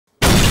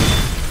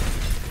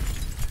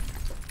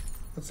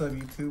What's up,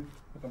 YouTube?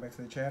 Welcome back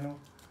to the channel.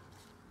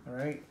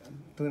 Alright,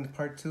 I'm doing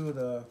part 2 of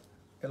the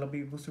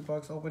LOB booster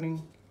box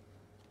opening.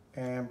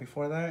 And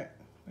before that,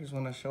 I just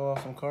want to show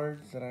off some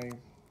cards that I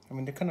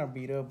mean, they're kind of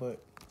beat up,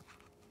 but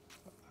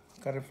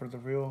got it for the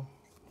real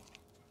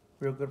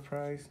good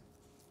price.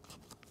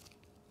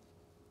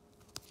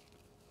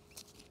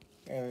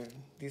 And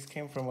these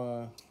came from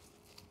a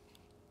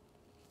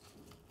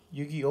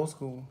Yu-Gi Old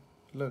School.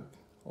 Look,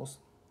 it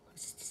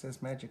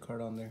says Magic card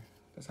on there.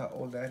 That's how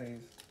old that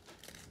is.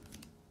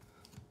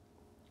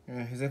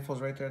 And his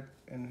info's right there,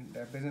 and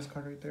that business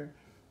card right there.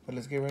 But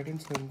let's get right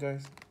into it,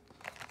 guys.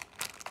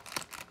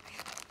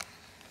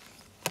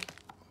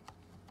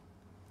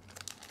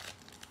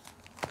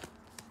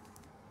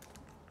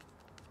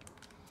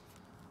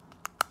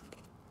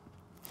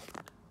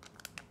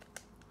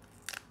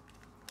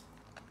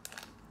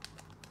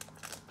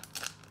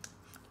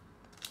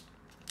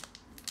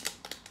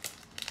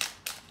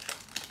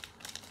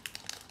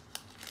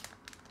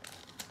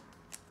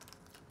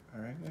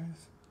 Alright,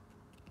 guys.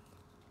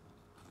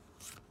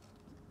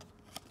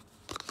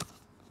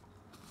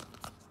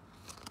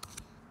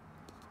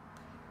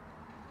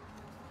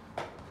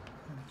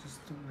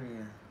 Just the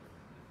rear.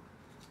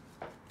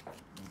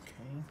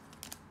 Okay.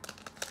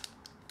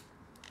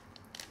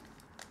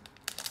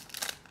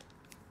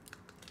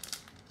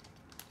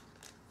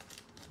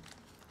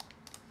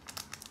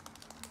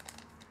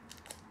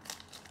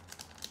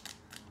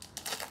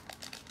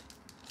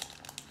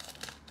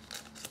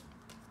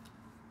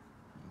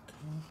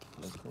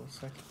 Let's go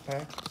second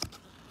pack.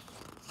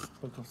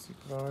 Book of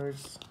Secret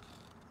Cards.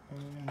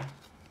 And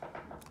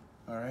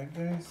alright,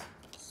 guys.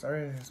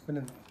 Sorry, it's been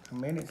a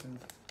minute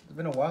since. It's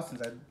been a while since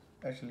I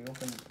actually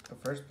opened the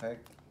first pack,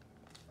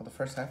 or the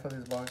first half of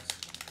this box.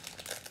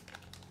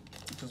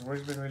 Because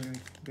work's been really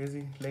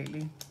busy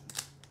lately.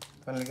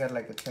 Finally got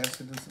like a chance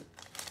to do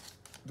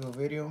a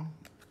video.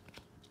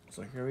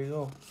 So here we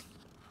go.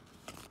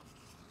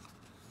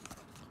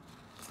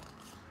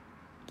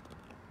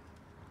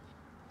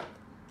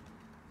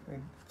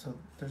 So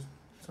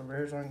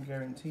rares aren't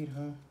guaranteed,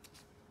 huh?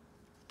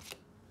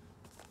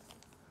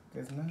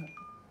 Guess not.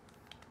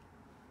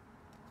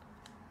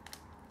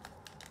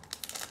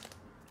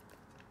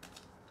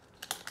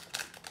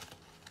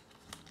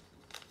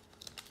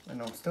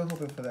 And I'm still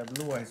hoping for that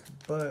blue eyes,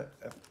 but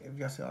if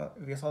you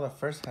saw the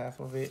first half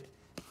of it,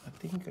 I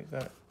think I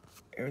got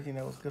everything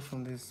that was good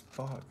from this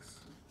box.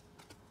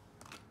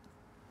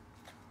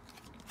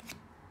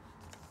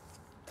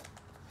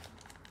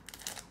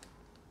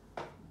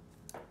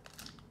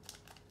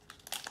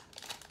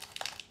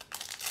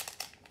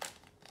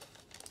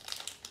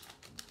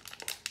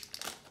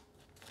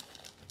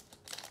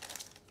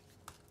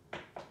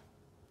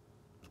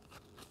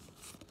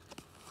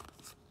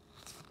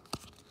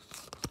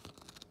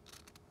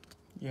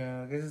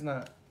 Yeah, I guess it's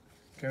not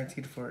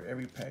guaranteed for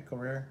every pack of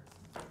rare.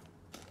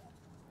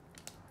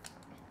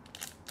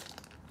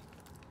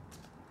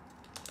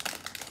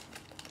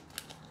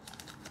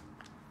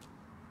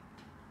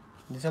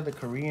 These are the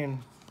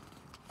Korean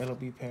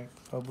LOB pack,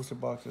 booster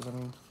boxes, I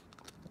mean.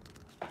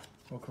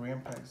 Or Korean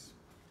packs.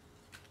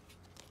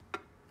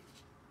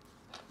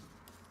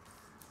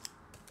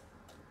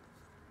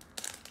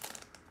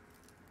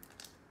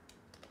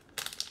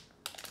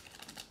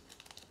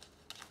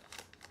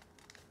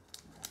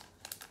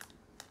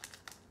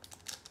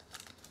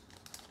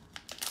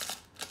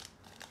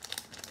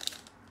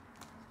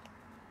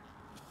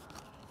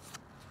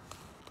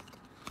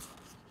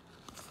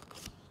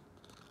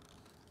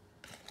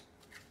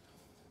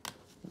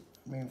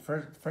 I mean,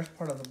 first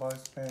part of the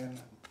box, man,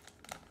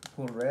 I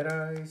pulled Red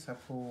Eyes, I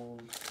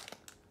pulled,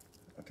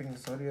 I think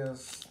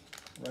Zodia's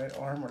right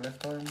arm or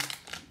left arm.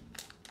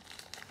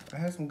 I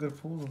had some good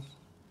pulls.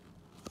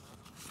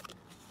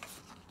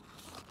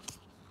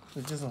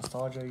 It's just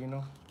nostalgia, you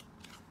know,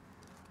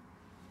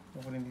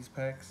 opening these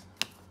packs.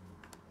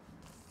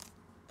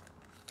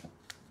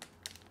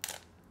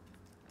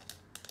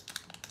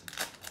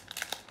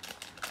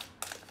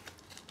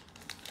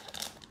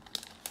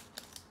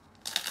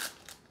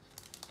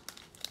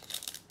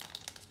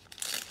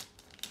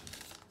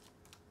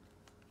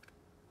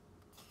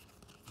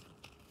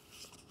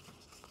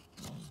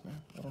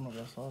 I don't know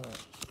if I saw that.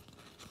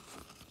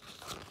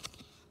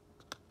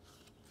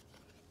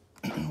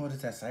 What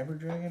is that, Cyber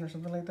Dragon or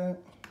something like that?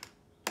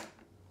 I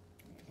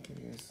think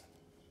it is.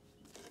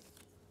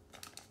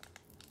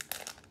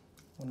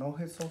 Well, no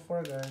hits so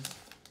far, guys.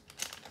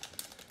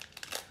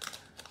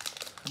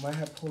 I might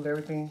have pulled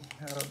everything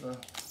out of the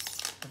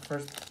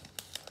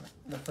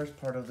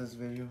first part of this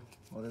video,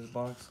 or this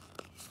box.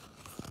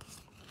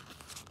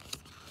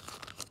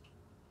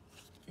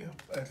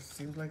 Yep, it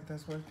seems like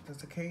that's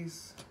the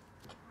case.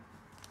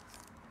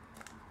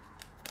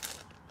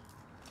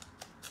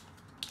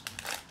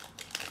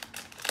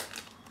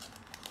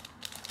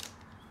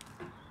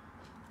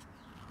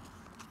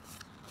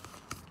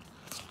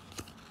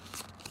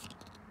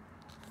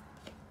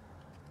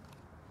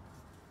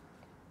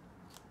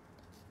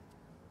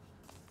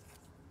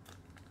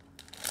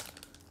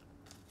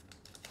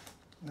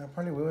 I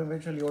probably will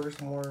eventually order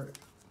some more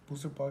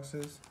booster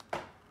boxes.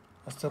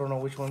 I still don't know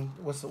which one.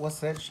 What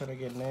set should I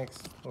get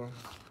next? Or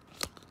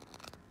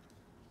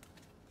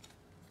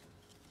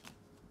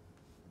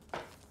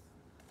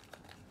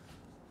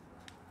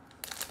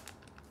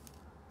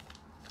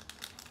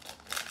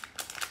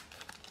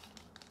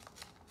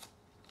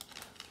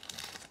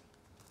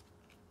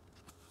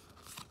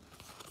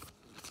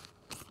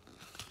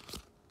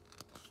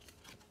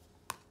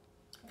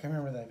I can't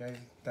remember that guy.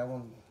 That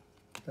one.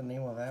 The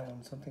name of that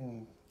one.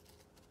 Something.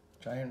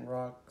 Giant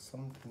Rock.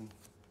 Something.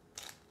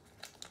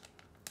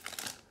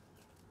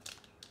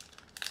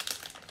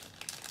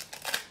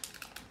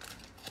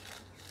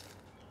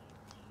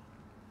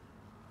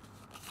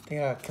 I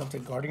think I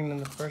Celtic Guardian in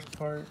the first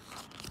part.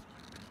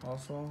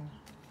 Also,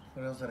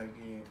 what else did I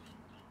get?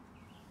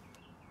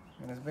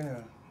 And it's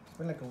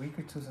been like a week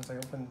or two since I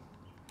opened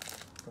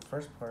the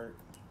first part.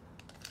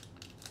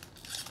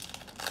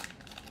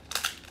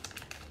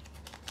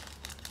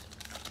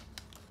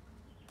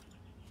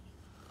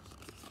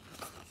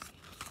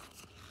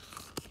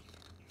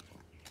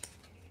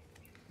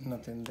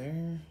 Nothing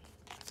there.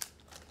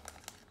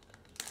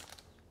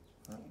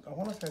 I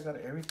want to say I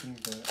got everything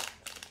but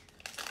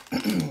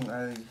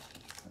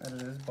out of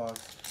this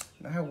box.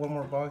 I have one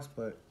more box,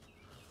 but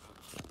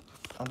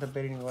I'm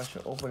debating if I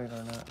should open it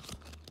or not.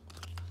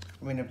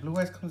 I mean, if Blue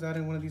Eyes comes out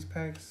in one of these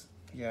packs,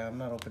 yeah, I'm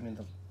not opening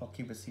them. I'll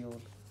keep it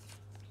sealed.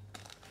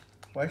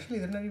 Well, actually,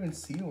 they're not even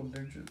sealed.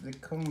 They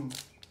come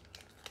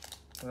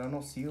without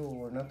no seal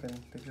or nothing.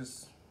 They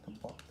just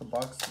the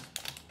box.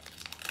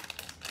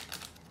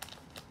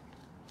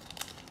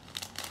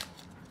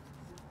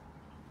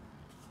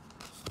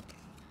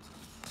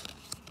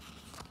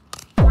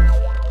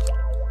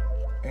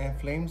 And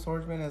Flame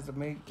Swordsman as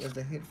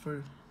the hit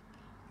for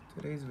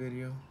today's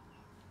video.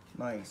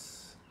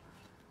 Nice.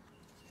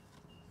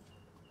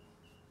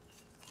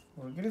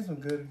 We're getting some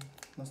good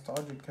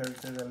nostalgic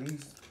characters at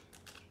least.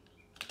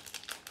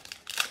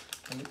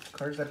 And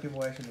cards that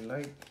people actually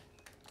like.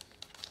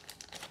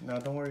 Now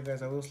don't worry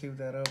guys, I will sleeve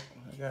that up.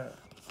 I got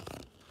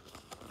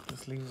the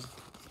sleeves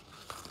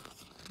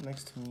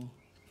next to me.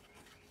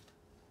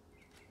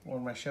 Or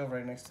my shelf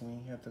right next to me.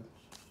 You have to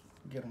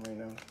get them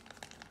right now.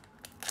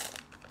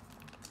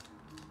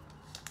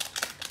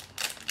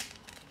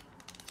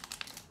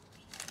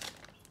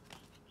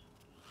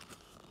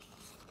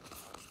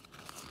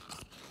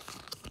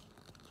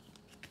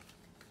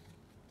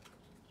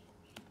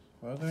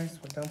 Well guys,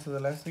 we're down to the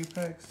last 3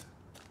 packs.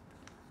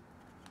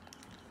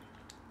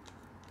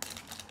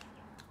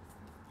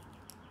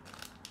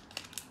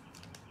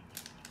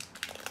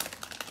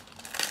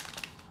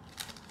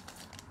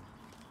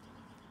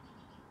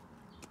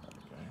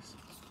 Alright guys.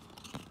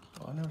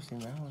 Oh, I've never seen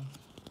that one.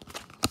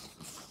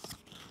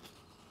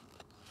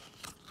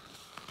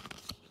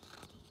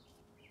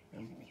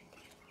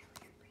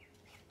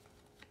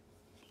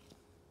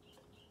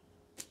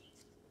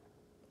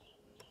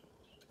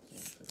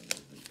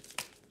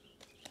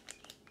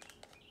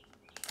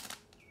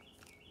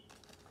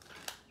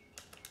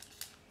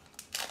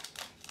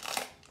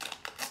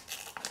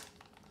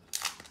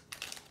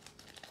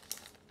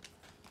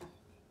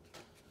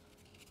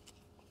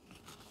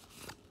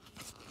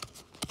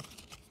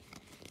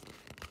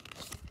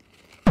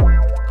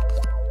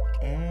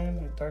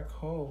 Dark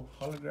Hole,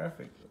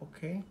 holographic,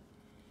 okay.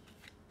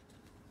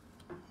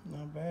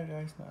 Not bad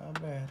guys,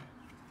 not bad.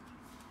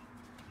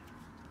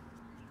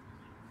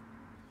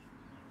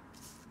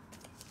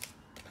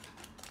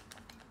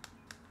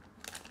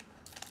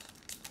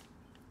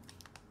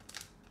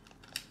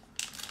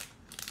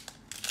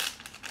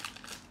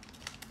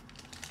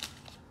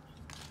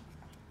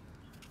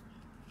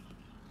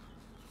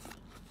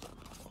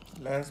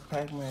 Last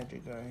pack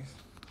magic guys.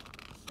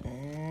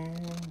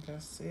 And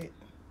that's it.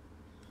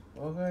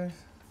 Well guys,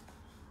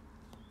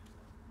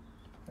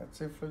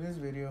 that's it for this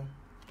video.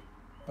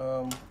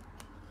 I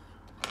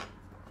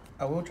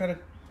will try to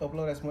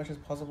upload as much as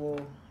possible,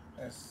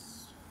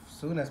 as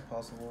soon as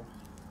possible.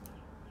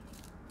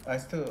 I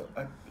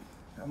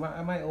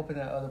might open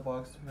that other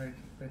box right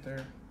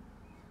there,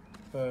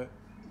 but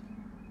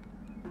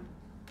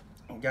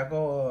y'all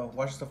go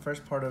watch the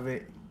first part of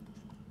it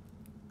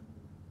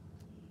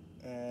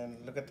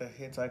and look at the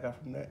hits I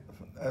got from that.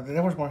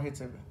 There was more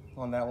hits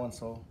on that one,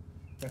 so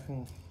you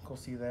can go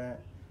see that.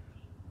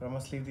 But I'm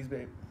gonna sleeve these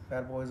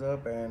bad boys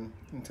up, and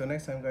until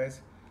next time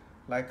guys,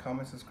 like,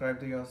 comment, subscribe,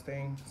 do y'all's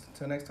thing.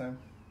 Until next time.